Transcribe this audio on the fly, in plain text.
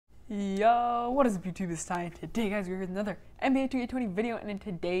Yo, what is up YouTube? This time today, guys, we're here with another NBA 2K20 video, and in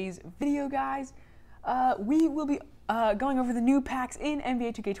today's video, guys, we will be going over the new packs in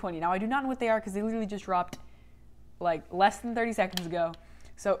NBA 2K20. Now, I do not know what they are because they literally just dropped like less than 30 seconds ago.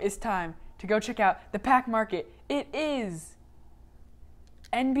 So it's time to go check out the pack market. It is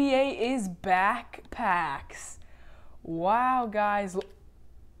NBA is back packs. Wow, guys,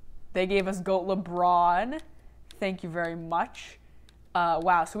 they gave us GOAT LeBron. Thank you very much.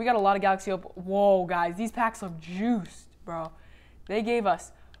 Wow, so we got a lot of Galaxy Opals. Whoa, guys, these packs look juiced, bro. They gave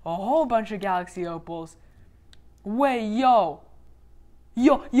us a whole bunch of Galaxy Opals. Wait, yo,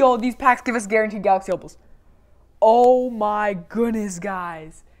 these packs give us guaranteed Galaxy Opals. Oh my goodness,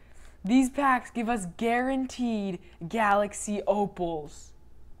 guys. These packs give us guaranteed Galaxy Opals.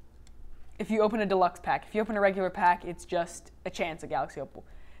 If you open a deluxe pack. If you open a regular pack, it's just a chance at Galaxy Opal.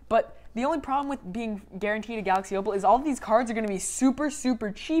 But the only problem with being guaranteed a Galaxy Opal is all of these cards are going to be super, super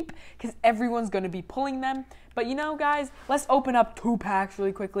cheap because everyone's going to be pulling them. But you know, guys, let's open up 2 packs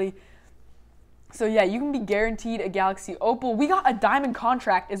really quickly. So yeah, you can be guaranteed a Galaxy Opal. We got a diamond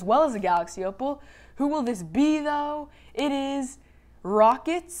contract as well as a Galaxy Opal. Who will this be, though? It is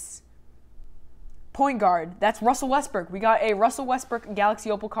Rockets point guard. That's Russell Westbrook. We got a Russell Westbrook Galaxy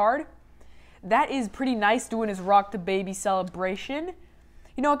Opal card. That is pretty nice, doing his Rock the Baby celebration.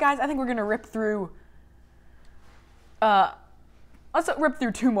 You know what, guys? I think we're going to rip through... let's rip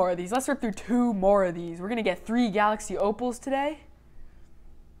through 2 more of these. Let's rip through 2 more of these. We're going to get 3 Galaxy Opals today.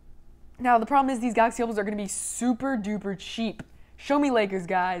 Now, the problem is these Galaxy Opals are going to be super duper cheap. Show me Lakers,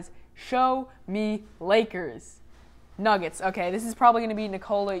 guys. Show me Lakers. Nuggets. Okay, this is probably going to be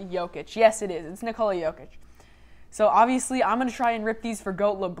Nikola Jokic. Yes, it is. It's Nikola Jokic. So, obviously, I'm going to try and rip these for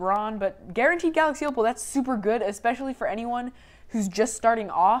GOAT LeBron, but guaranteed Galaxy Opal, that's super good, especially for anyone who's just starting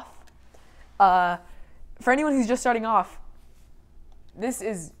off. For anyone who's just starting off, this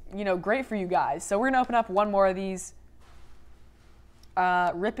is, great for you guys. So, we're going to open up 1 more of these.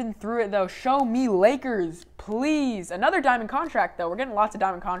 Ripping through it, though. Show me Lakers, please. Another diamond contract, though. We're getting lots of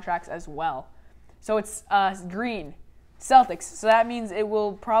diamond contracts as well. So, it's green. Celtics. So, that means it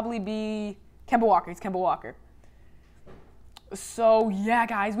will probably be Kemba Walker. It's Kemba Walker. So, yeah,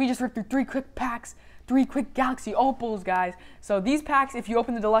 guys, we just ripped through 3 quick packs, 3 quick Galaxy Opals, guys. So, these packs, if you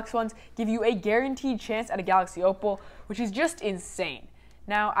open the deluxe ones, give you a guaranteed chance at a Galaxy Opal, which is just insane.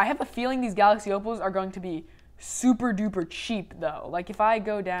 Now, I have a feeling these Galaxy Opals are going to be super duper cheap, though. Like, if I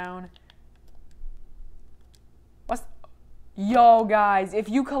go down... Yo, guys, if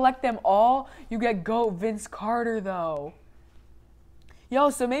you collect them all, you get GOAT Vince Carter, though. Yo,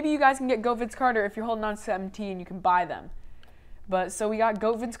 so maybe you guys can get GOAT Vince Carter if you're holding on to 17, you can buy them. But, so we got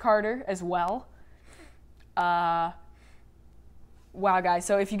GOAT Vince Carter as well. Wow, guys.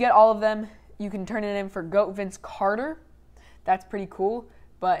 So, if you get all of them, you can turn it in for GOAT Vince Carter. That's pretty cool.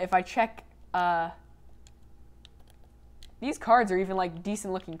 But if I check, these cards are even, like,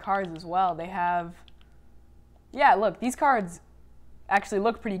 decent-looking cards as well. They have... Yeah, look, these cards actually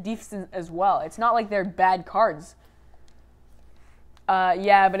look pretty decent as well. It's not like they're bad cards.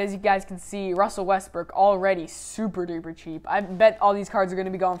 Yeah, but as you guys can see, Russell Westbrook already super duper cheap. I bet all these cards are going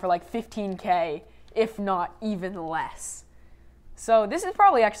to be going for like 15K, if not even less. So this is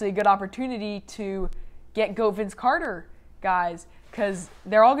probably actually a good opportunity to get GOAT Vince Carter, guys, because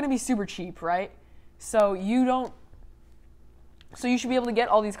they're all going to be super cheap, right? So you should be able to get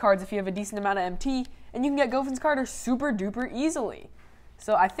all these cards if you have a decent amount of MT, and you can get GOAT Vince Carter super duper easily.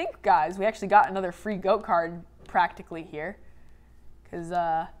 So I think, guys, we actually got another free GOAT card practically here. Because,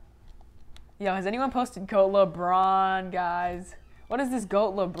 has anyone posted GOAT LeBron, guys? What does this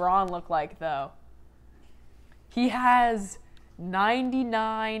GOAT LeBron look like, though? He has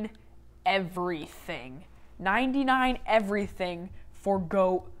 99 everything. 99 everything for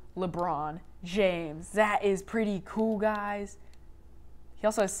GOAT LeBron James. That is pretty cool, guys. He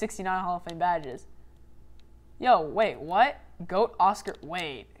also has 69 Hall of Fame badges. Yo, wait, what? GOAT Oscar...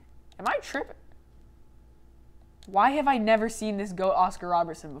 Wait, am I tripping? Why have I never seen this GOAT Oscar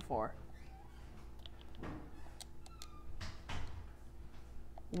Robertson before?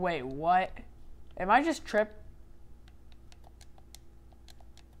 Wait, what? Am I just tripped?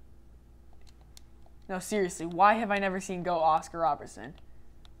 No, seriously, why have I never seen GOAT Oscar Robertson?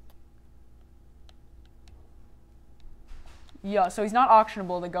 Yeah, so he's not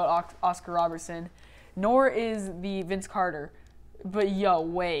auctionable, the GOAT Oscar Robertson, nor is the Vince Carter. But yo,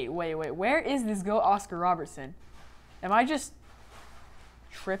 wait. Where is this GOAT Oscar Robertson? Am I just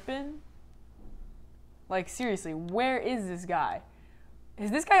tripping? Like, seriously, where is this guy?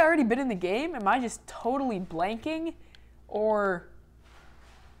 Has this guy already been in the game? Am I just totally blanking? Or...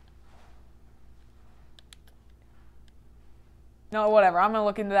 No, whatever. I'm going to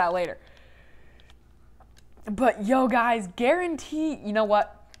look into that later. But, yo, guys, guaranteed, you know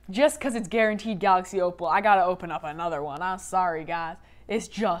what? Just because it's guaranteed Galaxy Opal, I got to open up another one. I'm sorry, guys. It's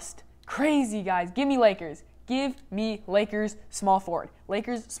just crazy, guys. Give me Lakers. Give me Lakers small forward.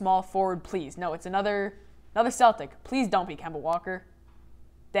 Lakers small forward, please. No, it's another Celtic. Please don't be Kemba Walker.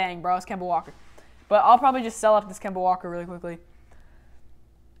 Dang, bro, it's Kemba Walker. But I'll probably just sell up this Kemba Walker really quickly.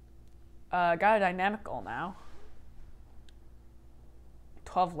 Got a dynamical now.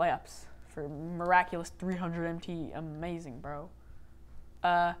 12 layups for miraculous 300 MT. Amazing, bro.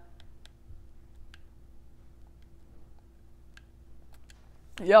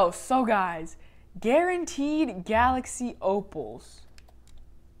 Yo, so guys, guaranteed Galaxy Opals.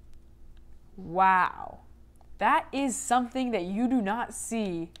 Wow. That is something that you do not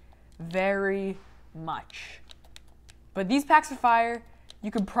see very much. But these packs are fire. You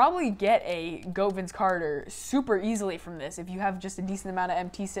could probably get a Vince Carter super easily from this if you have just a decent amount of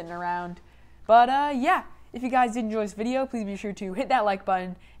MT sitting around. But yeah, if you guys did enjoy this video, please be sure to hit that like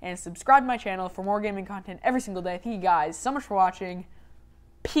button and subscribe to my channel for more gaming content every single day. Thank you guys so much for watching.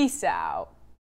 Peace out.